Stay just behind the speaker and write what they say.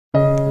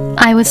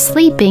I was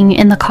sleeping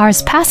in the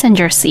car's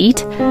passenger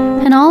seat,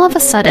 and all of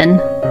a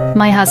sudden,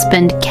 my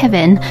husband,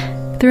 Kevin,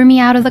 threw me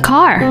out of the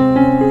car.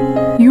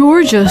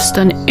 "You're just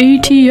an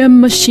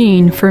ATM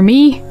machine for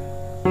me.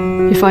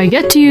 If I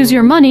get to use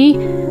your money,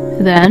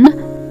 then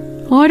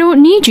I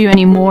don't need you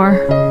anymore.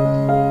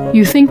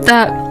 You think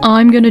that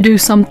I'm gonna do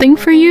something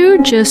for you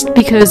just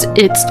because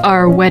it's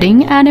our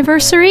wedding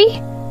anniversary?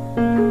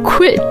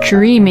 Quit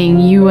dreaming,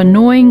 you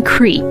annoying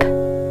creep."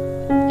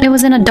 It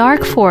was in a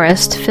dark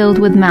forest filled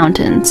with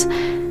mountains,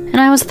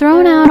 and I was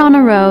thrown out on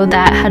a road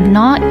that had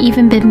not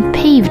even been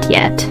paved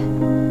yet.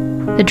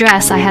 The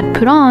dress I had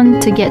put on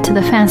to get to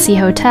the fancy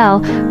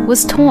hotel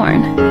was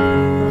torn,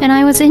 and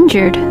I was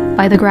injured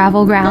by the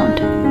gravel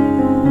ground.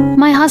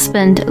 My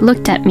husband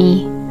looked at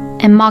me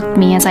and mocked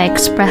me as I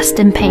expressed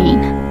in pain.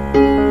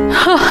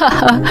 "Ha ha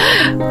ha,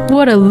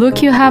 what a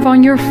look you have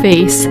on your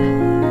face.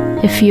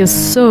 It feels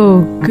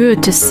so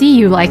good to see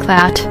you like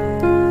that.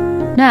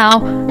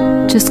 Now,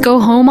 just go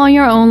home on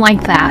your own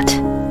like that.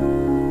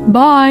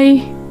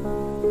 Bye."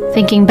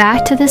 Thinking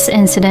back to this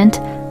incident,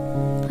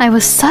 I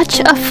was such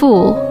a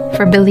fool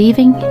for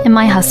believing in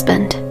my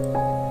husband.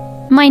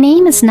 My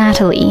name is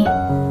Natalie.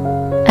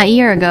 A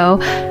year ago,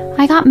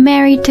 I got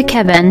married to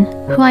Kevin,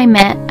 who I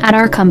met at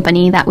our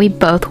company that we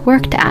both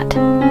worked at.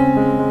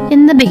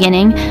 In the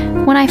beginning,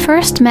 when I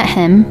first met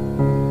him,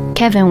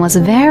 Kevin was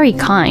very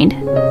kind,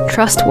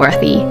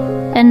 trustworthy,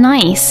 and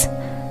nice.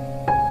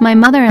 My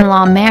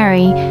mother-in-law,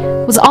 Mary,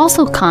 was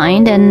also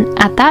kind, and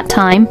at that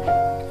time,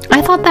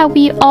 I thought that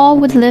we all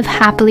would live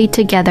happily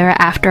together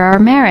after our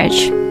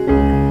marriage.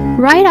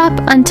 Right up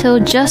until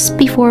just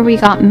before we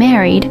got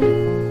married,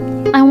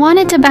 I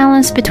wanted to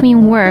balance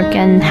between work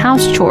and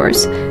house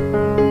chores,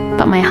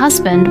 but my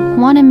husband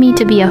wanted me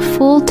to be a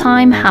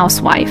full-time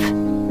housewife.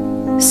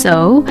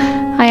 So,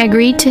 I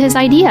agreed to his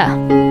idea.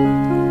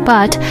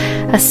 But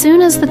as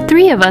soon as the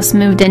three of us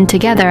moved in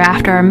together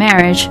after our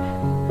marriage,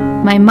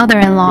 my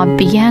mother-in-law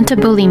began to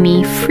bully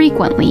me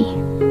frequently.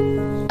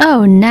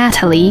 "Oh,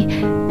 Natalie,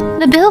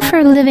 the bill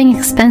for living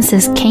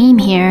expenses came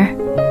here.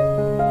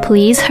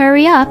 Please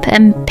hurry up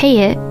and pay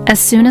it as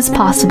soon as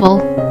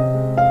possible.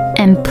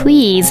 And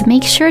please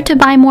make sure to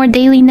buy more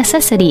daily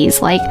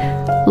necessities like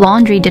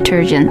laundry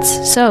detergents,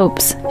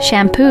 soaps,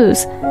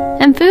 shampoos,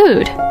 and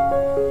food."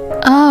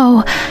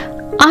 "Oh,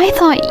 I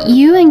thought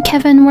you and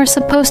Kevin were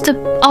supposed to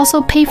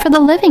also pay for the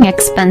living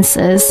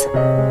expenses.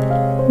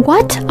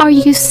 What are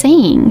you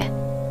saying?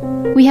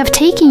 We have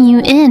taken you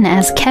in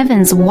as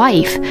Kevin's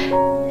wife,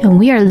 and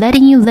we are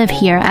letting you live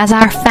here as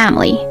our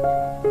family.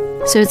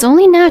 So it's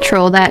only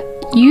natural that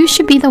you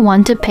should be the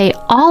one to pay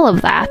all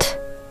of that.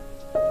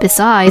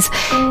 Besides,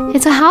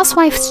 it's a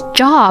housewife's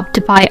job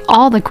to buy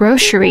all the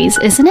groceries,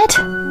 isn't it?"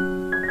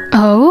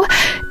 "Oh,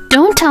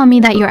 don't tell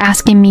me that you're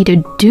asking me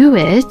to do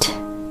it."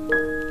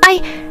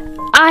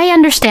 I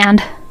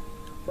understand."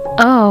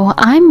 "Oh,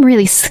 I'm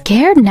really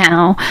scared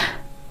now.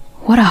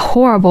 What a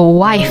horrible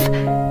wife,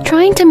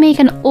 trying to make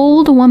an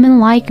old woman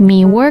like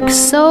me work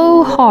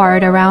so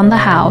hard around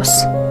the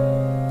house."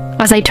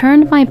 As I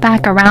turned my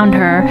back around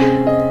her,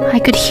 I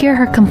could hear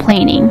her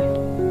complaining.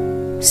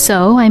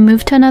 So I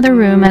moved to another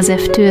room as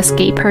if to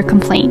escape her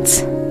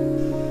complaints.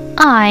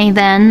 I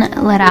then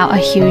let out a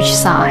huge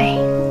sigh.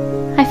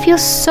 I feel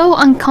so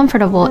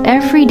uncomfortable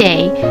every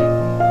day,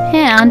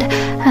 and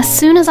as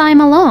soon as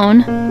I'm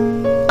alone,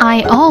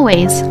 I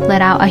always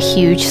let out a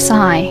huge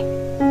sigh.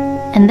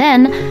 And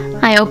then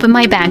I opened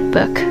my bank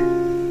book.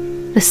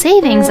 The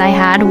savings I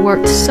had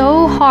worked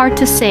so hard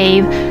to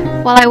save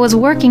while I was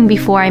working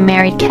before I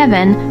married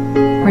Kevin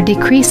were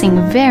decreasing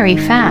very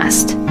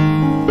fast.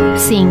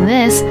 Seeing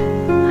this,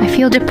 I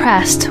feel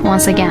depressed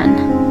once again.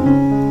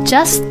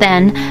 Just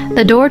then,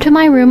 the door to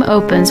my room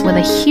opens with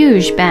a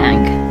huge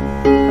bang.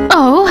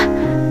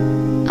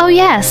 Oh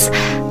yes,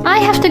 I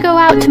have to go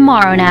out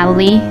tomorrow,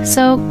 Natalie,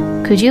 so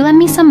could you lend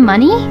me some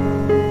money?"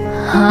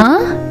 "Huh?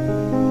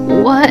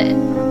 What?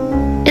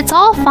 It's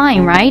all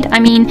fine, right? I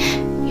mean,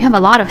 you have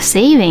a lot of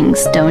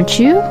savings, don't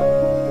you?"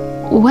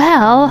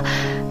 "Well,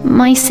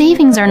 my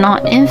savings are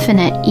not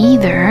infinite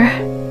either."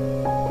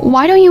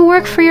 "Why don't you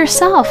work for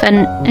yourself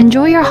and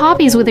enjoy your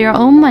hobbies with your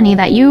own money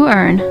that you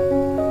earn?"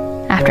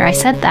 After I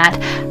said that,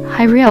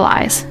 I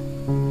realized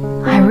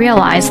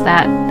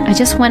that I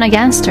just went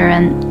against her,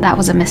 and that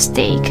was a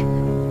mistake.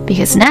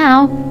 Because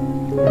now,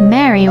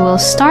 Mary will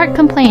start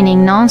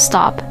complaining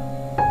non-stop,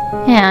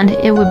 and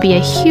it would be a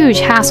huge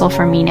hassle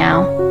for me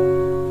now.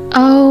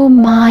 "Oh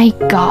my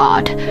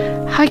God,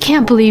 I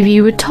can't believe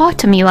you would talk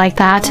to me like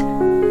that.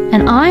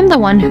 And I'm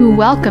the one who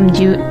welcomed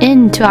you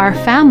into our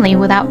family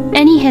without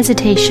any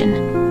hesitation.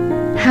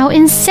 How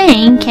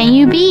insane can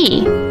you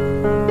be?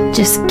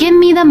 Just give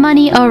me the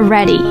money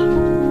already.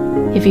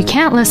 If you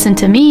can't listen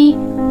to me,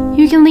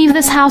 you can leave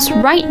this house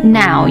right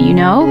now, you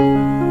know."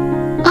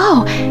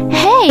 "Oh,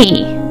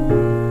 hey!"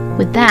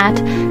 With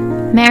that,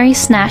 Mary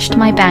snatched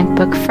my bank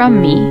book from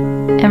me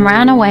and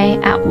ran away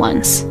at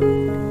once.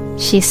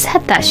 She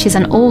said that she's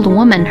an old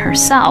woman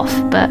herself,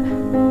 but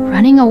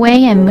running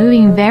away and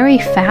moving very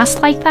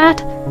fast like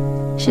that?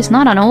 She's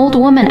not an old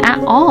woman at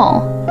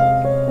all.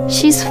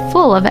 she's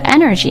full of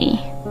energy.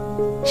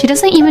 She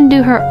doesn't even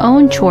do her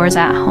own chores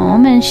at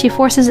home, and she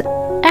forces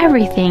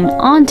everything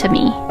onto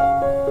me.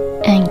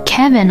 And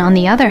Kevin, on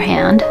the other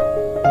hand,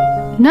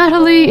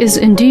 Natalie is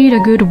indeed a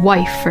good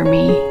wife for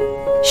me.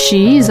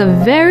 She is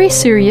a very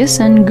serious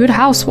and good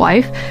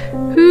housewife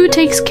who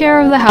takes care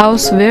of the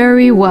house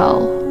very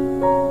well.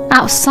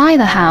 outside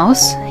the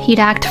house, he'd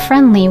act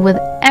friendly with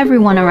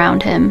everyone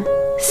around him,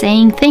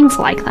 saying things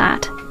like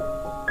that.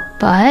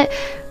 But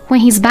when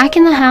he's back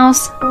in the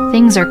house,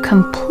 things are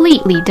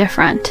completely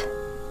different.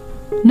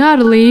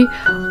 Natalie,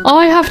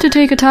 I have to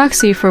take a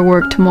taxi for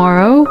work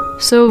tomorrow,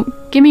 so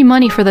give me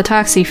money for the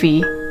taxi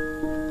fee.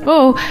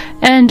 Oh,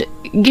 and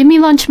give me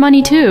lunch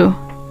money too.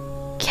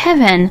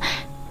 Kevin,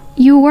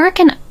 you work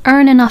and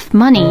earn enough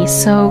money,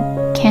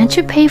 so can't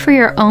you pay for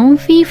your own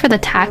fee for the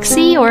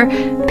taxi or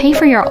pay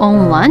for your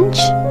own lunch?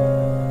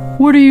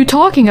 What are you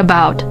talking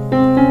about?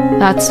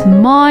 That's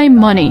my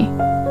money,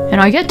 and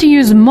I get to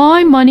use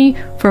my money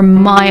for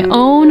my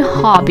own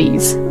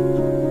hobbies.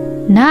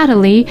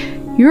 Natalie,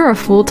 you're a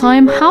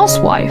full-time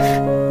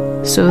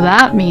housewife, so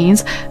that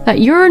means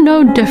that you're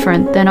no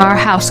different than our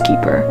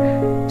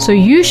housekeeper, so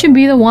you should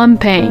be the one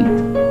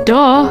paying.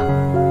 Duh!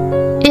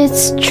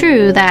 It's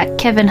true that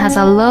Kevin has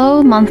a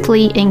low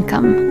monthly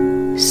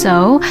income,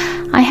 so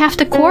I have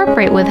to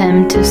cooperate with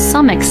him to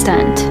some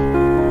extent.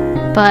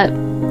 But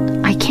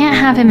I can't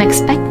have him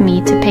expect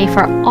me to pay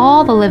for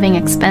all the living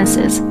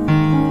expenses,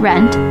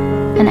 rent,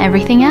 and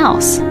everything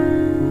else.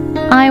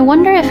 I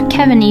wonder if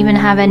Kevin even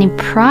have any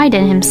pride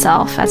in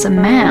himself as a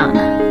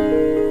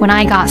man. When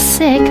I got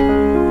sick,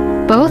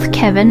 both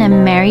Kevin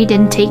and Mary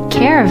didn't take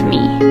care of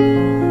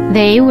me.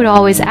 They would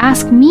always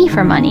ask me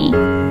for money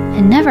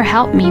and never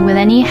help me with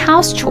any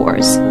house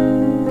chores.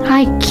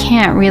 I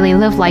can't really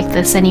live like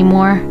this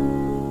anymore.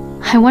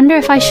 I wonder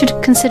if I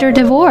should consider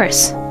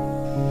divorce.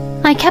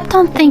 I kept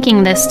on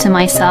thinking this to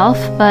myself,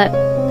 but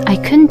I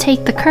couldn't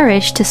take the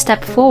courage to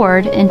step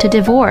forward into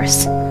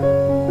divorce.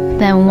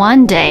 Then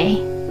one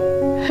day,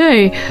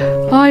 Hey,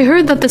 I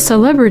heard that the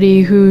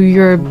celebrity who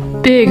you're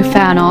a big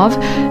fan of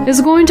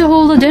is going to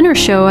hold a dinner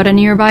show at a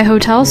nearby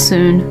hotel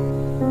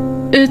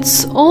soon.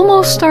 It's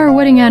almost our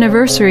wedding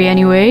anniversary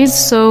anyways,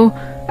 so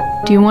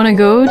do you want to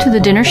go to the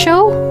dinner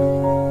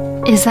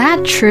show? Is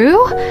that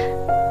true?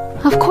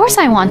 Of course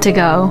I want to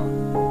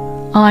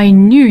go. I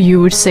knew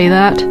you would say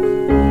that.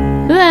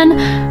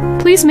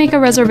 Then, please make a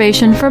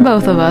reservation for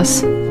both of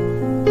us.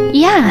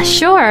 Yeah,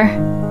 sure.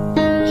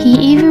 He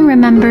even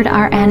remembered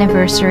our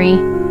anniversary.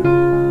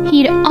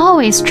 He'd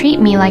always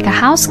treat me like a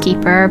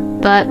housekeeper,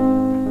 but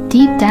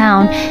deep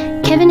down,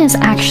 Kevin is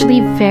actually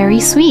very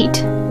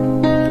sweet.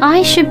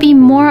 I should be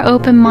more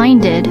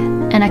open-minded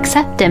and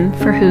accept him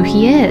for who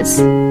he is.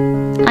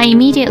 I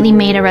immediately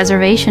made a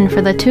reservation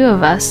for the two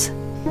of us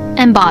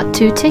and bought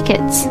 2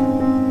 tickets.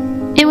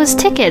 It was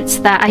tickets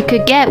that I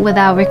could get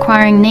without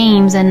requiring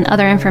names and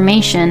other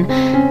information,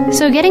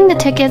 so getting the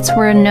tickets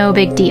were no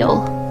big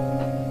deal.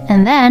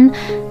 And then,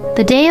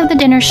 the day of the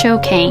dinner show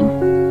came.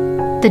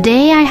 The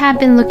day I had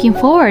been looking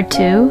forward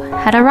to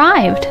had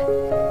arrived.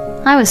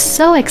 I was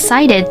so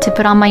excited to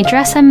put on my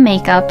dress and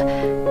makeup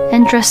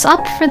and dress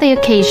up for the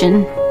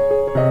occasion.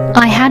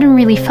 I hadn't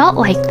really felt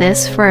like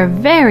this for a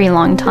very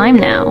long time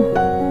now.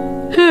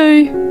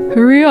 Hey,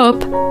 hurry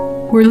up.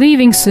 We're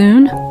leaving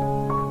soon.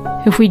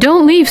 If we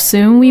don't leave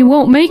soon, we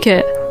won't make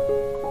it.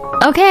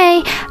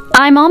 Okay,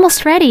 I'm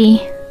almost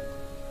ready.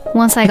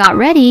 Once I got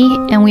ready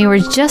and we were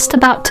just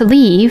about to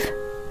leave,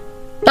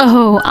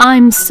 oh,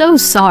 I'm so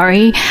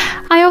sorry.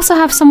 I also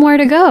have somewhere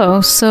to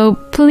go, so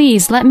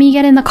please let me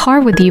get in the car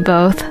with you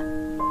both.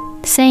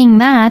 Saying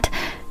that,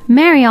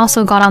 Mary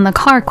also got on the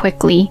car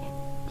quickly,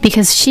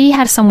 because she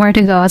had somewhere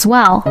to go as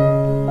well.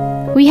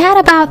 We had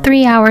about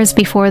 3 hours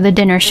before the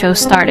dinner show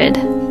started.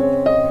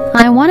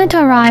 I wanted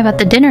to arrive at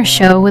the dinner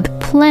show with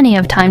plenty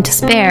of time to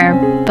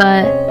spare,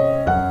 but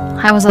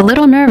I was a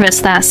little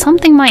nervous that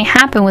something might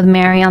happen with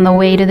Mary on the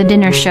way to the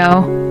dinner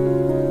show.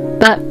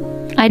 But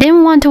I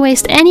didn't want to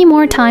waste any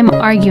more time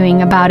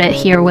arguing about it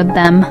here with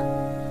them.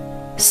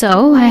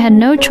 So I had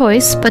no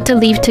choice but to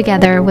leave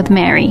together with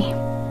Mary.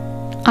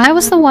 I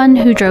was the one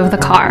who drove the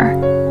car.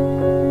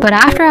 But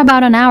after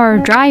about an hour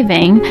of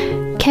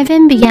driving,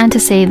 Kevin began to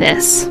say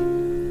this.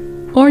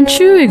 Aren't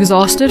you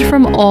exhausted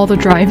from all the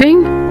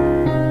driving?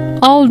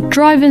 I'll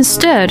drive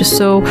instead,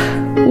 so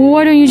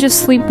why don't you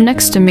just sleep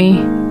next to me?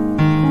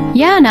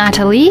 Yeah,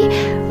 Natalie,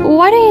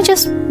 why don't you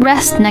just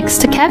rest next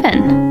to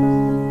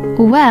Kevin?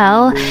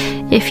 Well,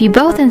 if you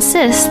both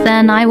insist,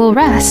 then I will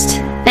rest.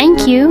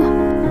 Thank you.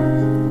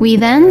 We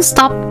then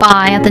stopped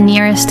by at the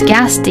nearest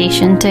gas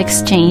station to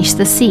exchange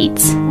the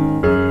seats.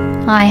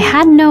 I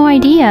had no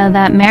idea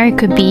that Mary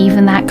could be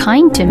even that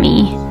kind to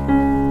me.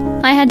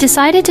 I had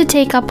decided to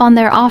take up on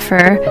their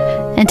offer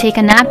and take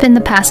a nap in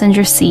the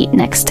passenger seat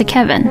next to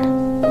Kevin.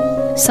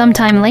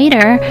 Sometime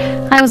later,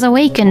 I was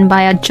awakened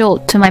by a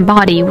jolt to my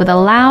body with a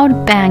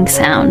loud bang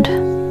sound.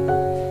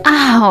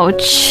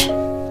 Ouch!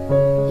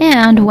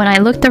 And when I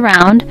looked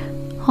around,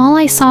 all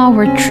I saw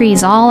were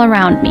trees all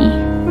around me.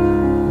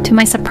 to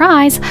my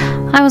surprise,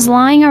 I was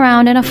lying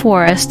around in a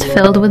forest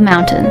filled with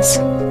mountains.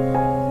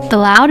 The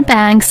loud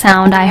bang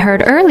sound I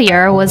heard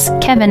earlier was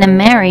Kevin and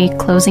Mary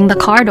closing the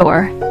car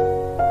door.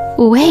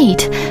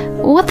 Wait,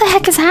 what the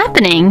heck is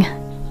happening?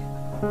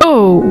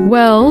 Oh,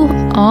 well,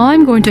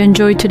 I'm going to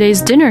enjoy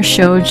today's dinner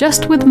show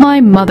just with my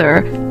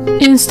mother,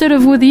 instead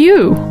of with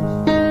you.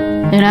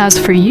 And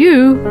as for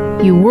you,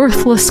 you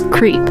worthless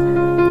creep,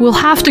 we'll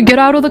have to get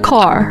out of the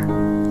car.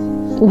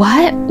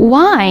 What?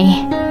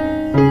 Why?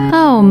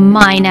 Oh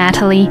my,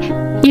 Natalie,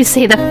 you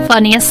say the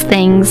funniest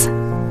things.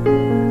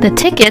 The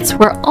tickets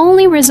were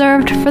only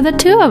reserved for the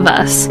two of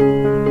us.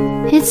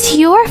 It's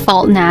your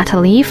fault,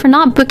 Natalie, for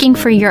not booking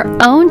for your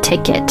own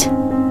ticket.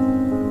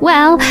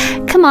 Well,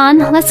 come on,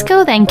 let's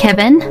go then,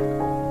 Kevin.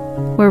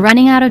 We're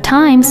running out of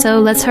time,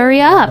 so let's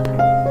hurry up.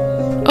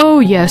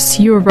 Oh yes,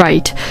 you're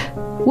right.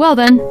 Well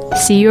then,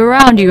 see you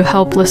around, you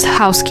helpless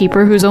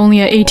housekeeper who's only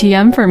an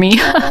ATM for me.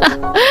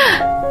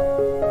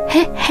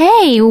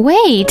 Hey,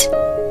 wait!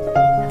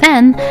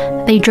 Then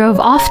they drove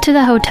off to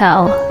the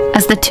hotel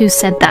as the two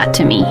said that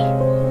to me.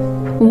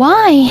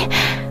 Why?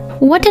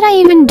 What did I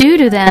even do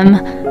to them?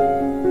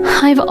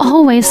 I've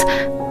always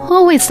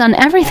done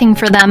everything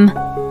for them.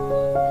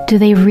 Do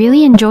they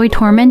really enjoy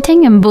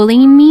tormenting and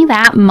bullying me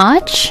that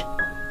much?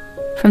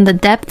 From the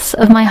depths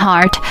of my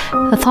heart,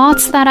 the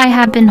thoughts that I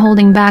had been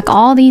holding back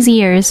all these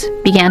years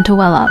began to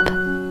well up.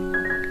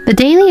 The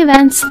daily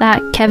events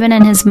that Kevin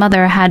and his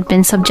mother had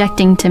been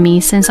subjecting to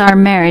me since our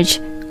marriage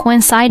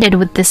coincided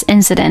with this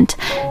incident,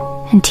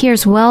 and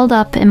tears welled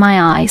up in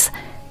my eyes,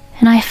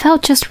 and I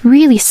felt just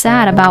really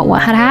sad about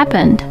what had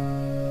happened.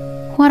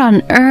 What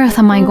on earth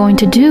am I going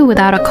to do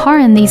without a car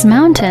in these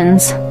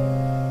mountains?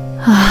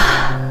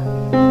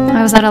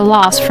 I was at a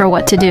loss for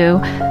what to do,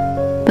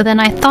 but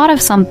then I thought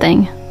of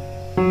something.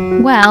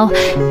 Well,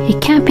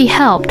 it can't be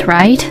helped,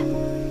 right?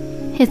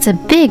 It's a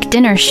big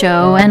dinner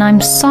show, and I'm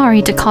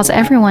sorry to cause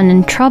everyone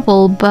in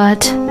trouble,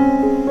 but...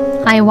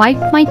 I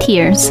wiped my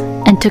tears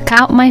and took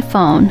out my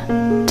phone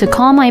to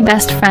call my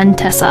best friend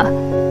Tessa,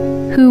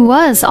 who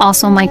was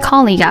also my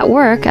colleague at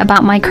work,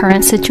 about my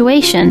current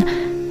situation,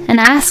 and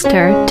asked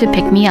her to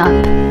pick me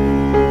up.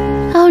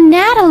 Oh,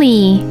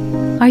 Natalie!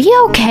 Are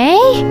you okay?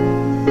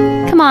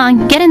 Come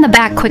on, get in the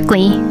back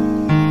quickly.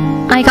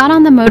 I got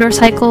on the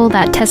motorcycle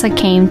that Tessa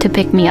came to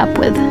pick me up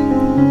with.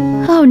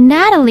 Oh,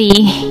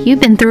 Natalie,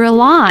 you've been through a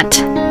lot.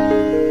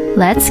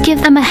 Let's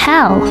give them a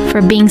hell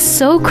for being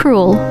so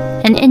cruel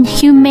and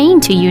inhumane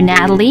to you,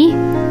 Natalie.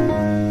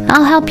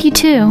 I'll help you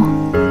too.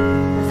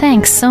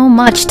 Thanks so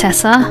much,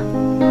 Tessa.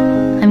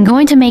 I'm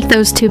going to make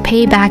those two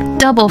pay back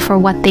double for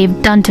what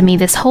they've done to me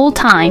this whole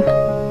time.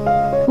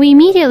 We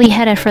immediately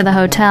headed for the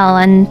hotel,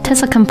 and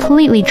Tessa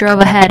completely drove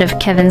ahead of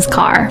Kevin's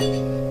car.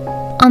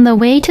 On the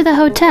way to the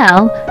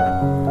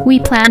hotel, we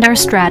planned our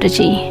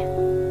strategy.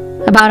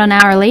 About an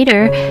hour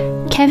later,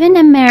 Kevin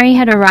and Mary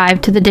had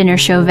arrived to the dinner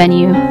show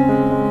venue.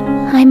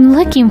 I'm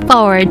looking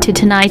forward to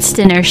tonight's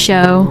dinner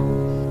show.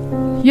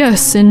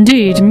 Yes,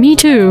 indeed, me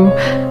too.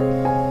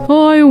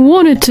 I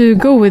wanted to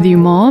go with you,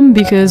 Mom,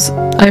 because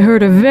I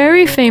heard a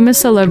very famous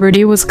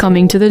celebrity was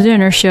coming to the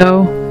dinner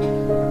show.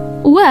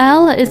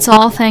 Well, it's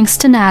all thanks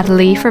to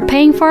Natalie for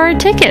paying for our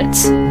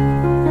tickets.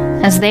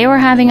 As they were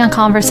having a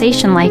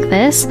conversation like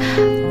this,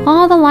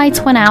 all the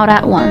lights went out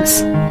at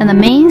once, and the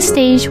main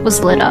stage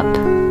was lit up.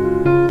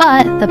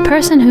 But the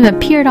person who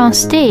appeared on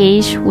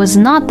stage was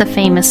not the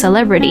famous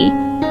celebrity,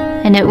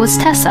 and it was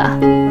Tessa.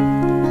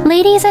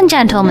 Ladies and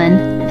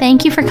gentlemen,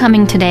 thank you for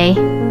coming today.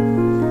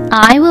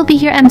 I will be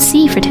your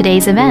MC for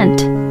today's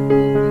event.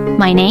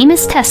 My name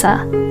is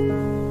Tessa.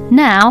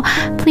 Now,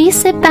 please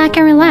sit back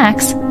and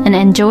relax and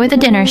enjoy the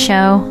dinner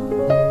show.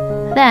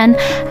 Then,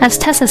 as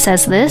Tessa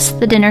says this,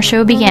 the dinner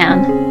show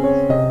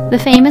began. The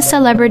famous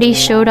celebrity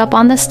showed up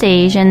on the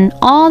stage, and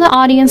all the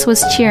audience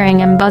was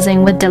cheering and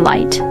buzzing with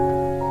delight.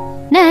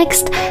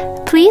 Next,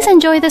 please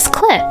enjoy this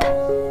clip.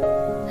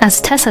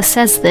 As Tessa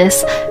says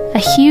this, a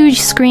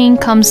huge screen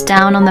comes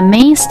down on the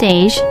main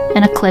stage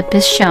and a clip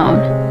is shown.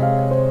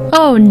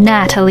 Oh,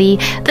 Natalie,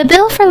 the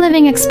bill for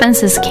living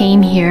expenses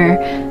came here.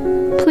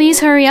 Please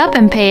hurry up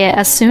and pay it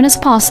as soon as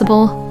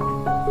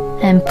possible.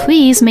 And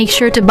please make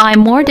sure to buy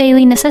more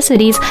daily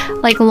necessities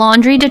like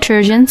laundry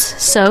detergents,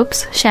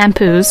 soaps,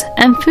 shampoos,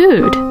 and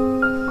food.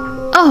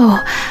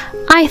 Oh,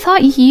 I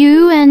thought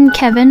you and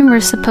Kevin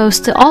were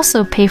supposed to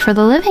also pay for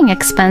the living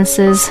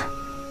expenses.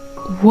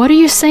 What are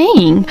you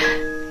saying?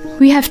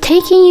 We have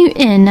taken you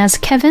in as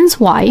Kevin's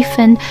wife,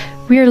 and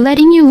we are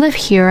letting you live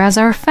here as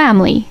our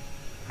family.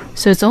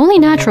 So it's only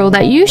natural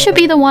that you should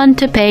be the one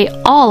to pay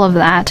all of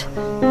that.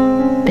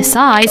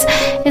 Besides,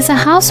 it's a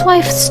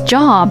housewife's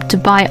job to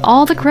buy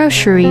all the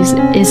groceries,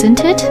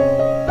 isn't it?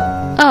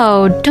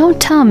 Oh, don't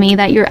tell me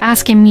that you're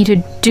asking me to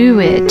do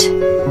it.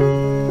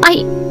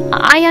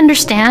 I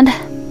understand.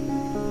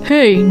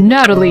 Hey,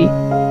 Natalie,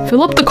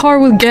 fill up the car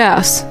with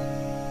gas.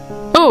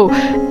 Oh,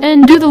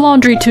 and do the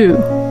laundry too.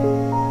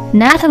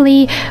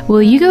 Natalie,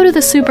 will you go to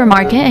the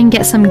supermarket and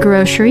get some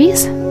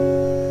groceries?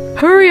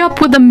 Hurry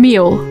up with the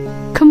meal.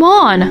 Come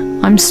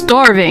on, I'm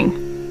starving.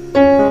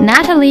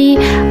 Natalie,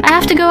 I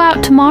have to go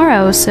out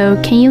tomorrow,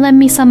 so can you lend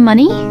me some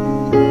money?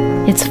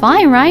 It's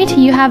fine, right?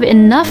 You have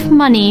enough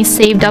money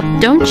saved up,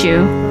 don't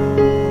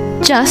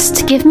you?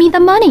 Just give me the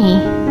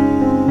money.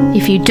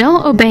 If you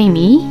don't obey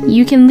me,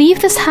 you can leave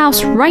this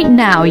house right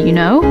now, you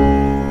know.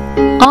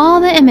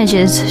 All the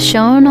images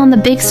shown on the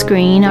big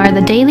screen are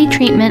the daily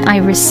treatment I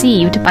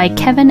received by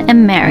Kevin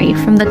and Mary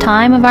from the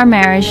time of our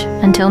marriage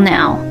until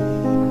now.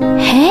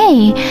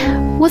 Hey,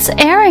 what's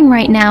airing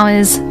right now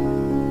is...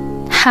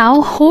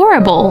 How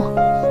horrible!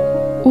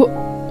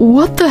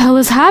 What the hell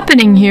is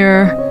happening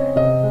here?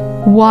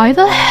 Why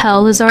the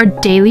hell is our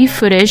daily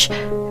footage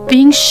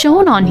being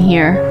shown on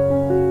here?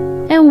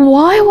 And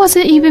why was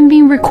it even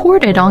being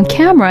recorded on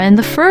camera in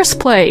the first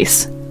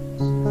place?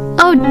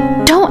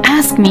 Oh, don't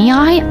ask me.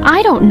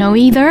 I don't know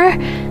either.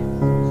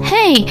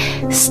 Hey,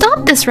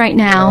 stop this right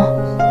now.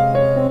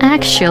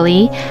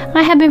 Actually,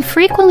 I have been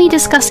frequently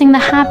discussing the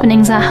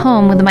happenings at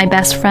home with my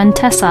best friend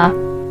Tessa.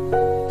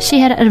 She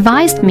had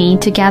advised me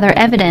to gather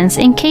evidence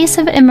in case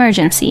of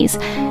emergencies,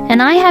 and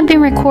I had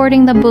been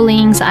recording the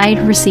bullyings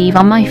I'd receive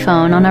on my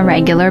phone on a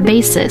regular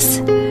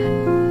basis.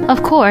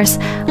 Of course,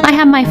 I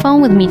have my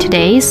phone with me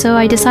today, so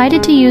I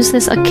decided to use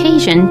this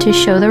occasion to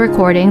show the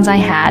recordings I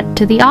had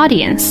to the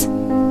audience.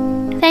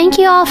 Thank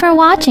you all for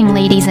watching,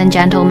 ladies and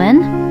gentlemen.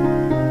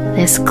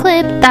 This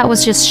clip that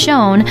was just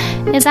shown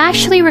is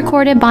actually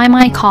recorded by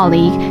my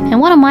colleague and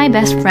one of my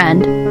best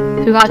friend,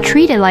 who got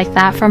treated like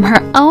that from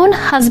her own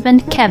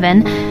husband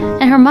Kevin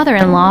and her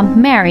mother-in-law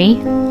Mary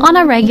on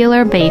a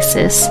regular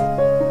basis.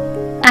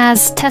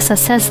 As Tessa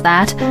says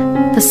that,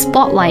 the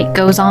spotlight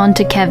goes on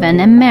to Kevin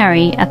and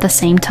Mary at the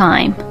same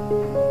time.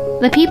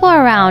 The people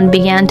around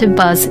began to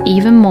buzz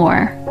even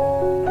more.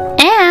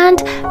 And,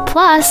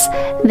 plus,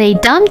 they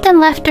dumped and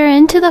left her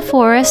into the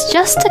forest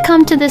just to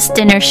come to this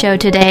dinner show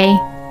today.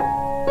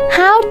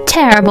 How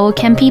terrible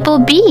can people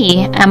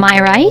be, am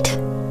I right?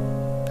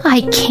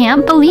 I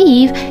can't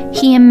believe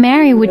he and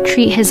Mary would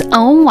treat his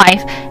own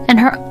wife and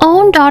her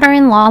own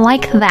daughter-in-law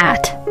like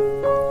that.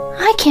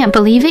 I can't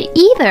believe it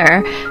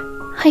either.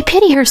 I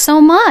pity her so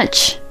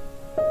much.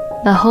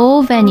 The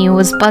whole venue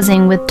was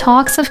buzzing with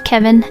talks of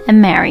Kevin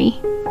and Mary.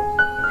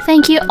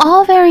 Thank you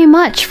all very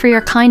much for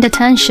your kind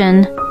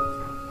attention.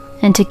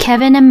 And to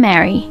Kevin and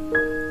Mary,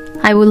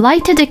 I would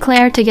like to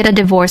declare to get a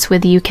divorce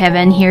with you,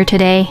 Kevin, here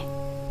today.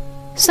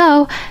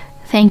 So,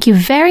 thank you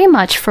very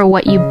much for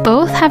what you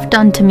both have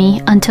done to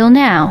me until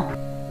now.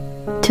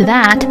 To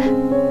that,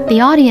 the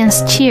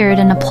audience cheered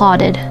and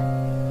applauded.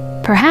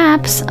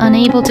 Perhaps,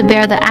 unable to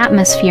bear the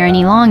atmosphere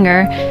any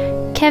longer,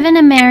 Kevin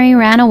and Mary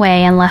ran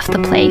away and left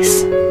the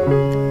place.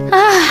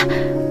 Ah!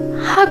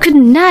 How could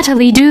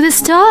Natalie do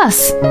this to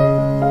us?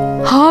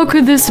 How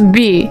could this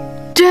be?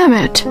 Damn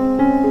it!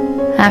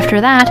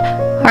 After that,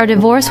 our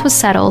divorce was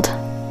settled.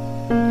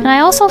 And I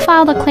also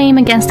filed a claim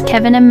against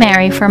Kevin and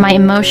Mary for my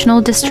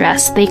emotional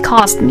distress they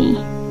caused me.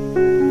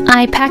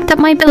 I packed up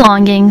my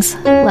belongings,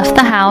 left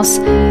the house,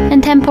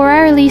 and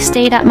temporarily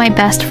stayed at my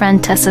best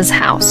friend Tessa's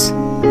house.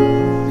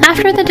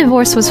 After the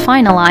divorce was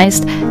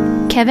finalized,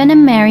 Kevin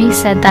and Mary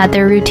said that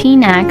their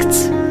routine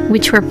acts,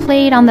 which were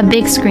played on the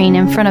big screen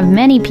in front of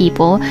many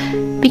people,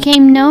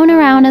 became known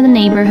around in the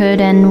neighborhood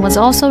and was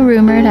also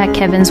rumored at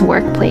Kevin's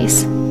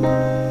workplace.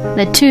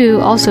 The two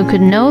also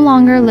could no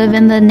longer live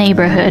in the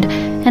neighborhood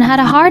and had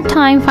a hard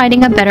time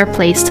finding a better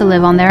place to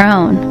live on their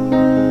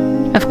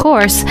own. Of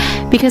course,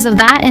 because of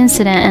that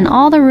incident and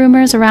all the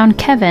rumors around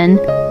Kevin,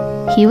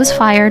 he was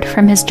fired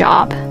from his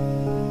job.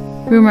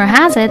 Rumor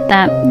has it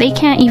that they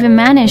can't even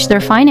manage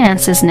their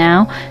finances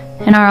now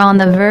and are on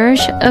the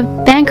verge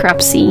of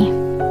bankruptcy.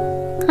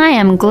 I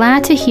am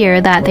glad to hear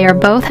that they are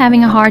both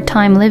having a hard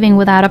time living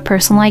without a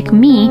person like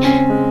me,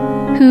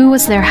 who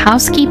was their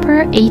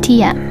housekeeper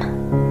ATM.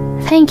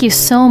 Thank you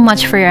so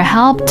much for your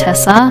help,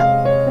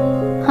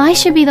 Tessa. I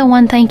should be the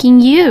one thanking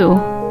you.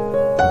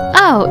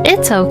 Oh,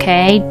 it's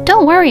okay.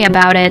 Don't worry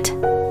about it.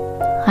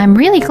 I'm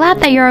really glad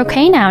that you're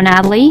okay now,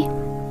 Natalie.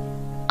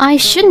 I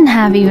shouldn't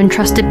have even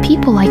trusted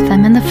people like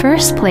them in the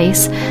first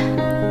place.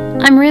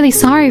 I'm really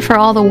sorry for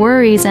all the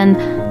worries, and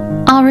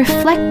I'll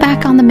reflect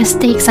back on the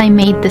mistakes I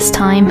made this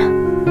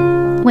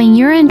time. When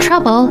you're in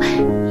trouble,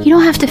 you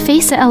don't have to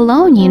face it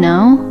alone, you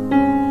know.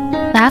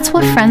 That's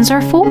what friends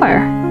are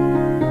for.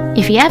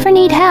 If you ever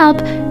need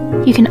help,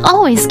 you can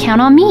always count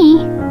on me.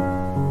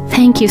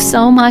 Thank you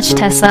so much,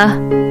 Tessa.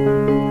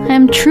 I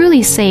am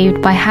truly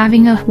saved by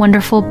having a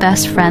wonderful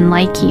best friend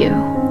like you.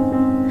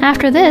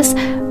 After this,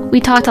 we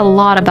talked a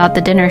lot about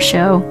the dinner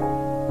show.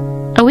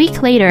 A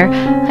week later,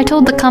 I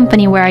told the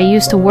company where I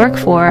used to work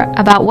for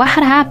about what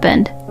had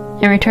happened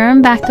and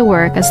returned back to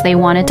work as they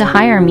wanted to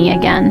hire me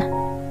again.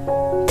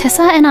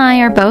 Tessa and I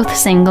are both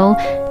single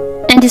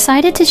and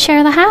decided to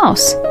share the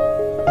house.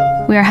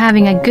 We are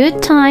having a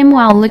good time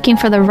while looking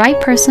for the right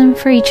person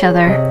for each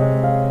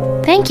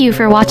other. Thank you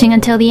for watching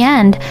until the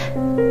end.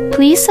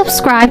 Please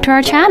subscribe to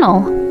our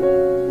channel.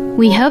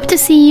 We hope to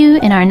see you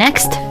in our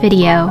next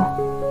video.